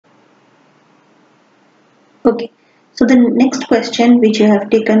Okay, so the next question which you have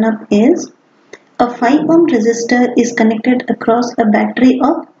taken up is, a 5 ohm resistor is connected across a battery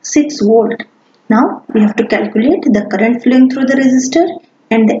of 6 volt. Now we have to calculate the current flowing through the resistor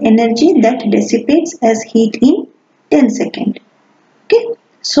and the energy that dissipates as heat in 10 seconds. Okay,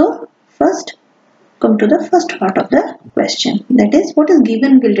 so first come to the first part of the question, that is what is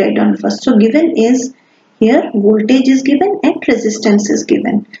given we'll write down first. So given is, here voltage is given and resistance is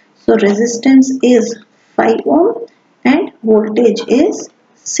given. So resistance is 5 ohm and voltage is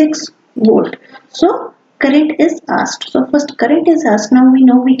 6 volt. So current is asked. So first current is asked. Now we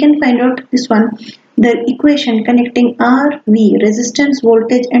know we can find out this one. The equation connecting R, V, resistance,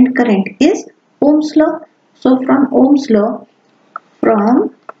 voltage and current is Ohm's law. So from Ohm's law,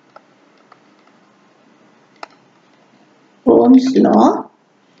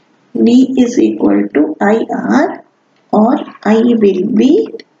 V is equal to IR, or I will be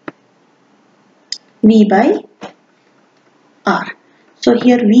V by R. So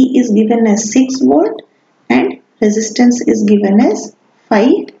here V is given as 6 volt and resistance is given as 5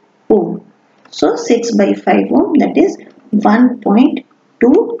 ohm. So 6 by 5 ohm, that is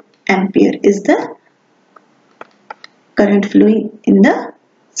 1.2 ampere is the current flowing in the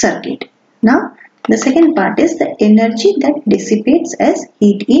circuit. Now the second part is the energy that dissipates as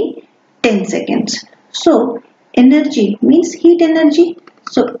heat in 10 seconds. So energy means heat energy.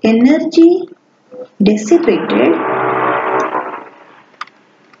 So energy dissipated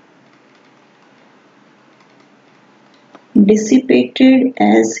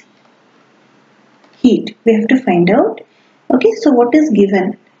as heat, we have to find out. Okay, so what is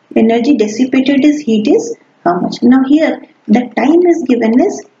given? Energy dissipated as heat is how much? Now here the time is given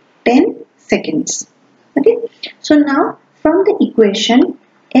as 10 seconds. Okay, so now from the equation,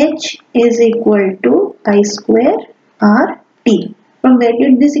 H is equal to I square RT. From where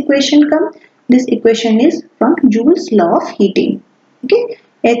did this equation come? This equation is from Joule's law of heating. Okay,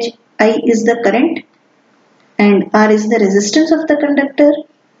 I is the current and R is the resistance of the conductor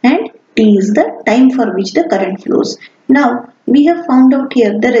and T is the time for which the current flows. Now we have found out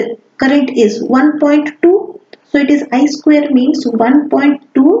here the current is 1.2. So it is I square means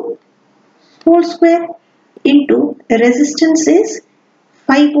 1.2 whole square into resistance is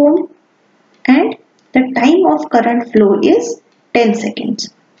 5 ohm and the time of current flow is 10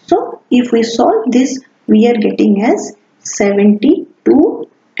 seconds. So if we solve this, we are getting as 72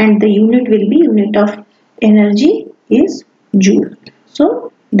 and the unit will be unit of energy is joule.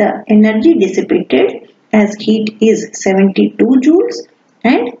 So the energy dissipated as heat is 72 joules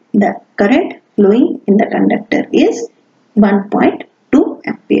and the current flowing in the conductor is 1.2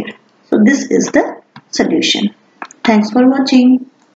 ampere. So this is the solution. Thanks for watching.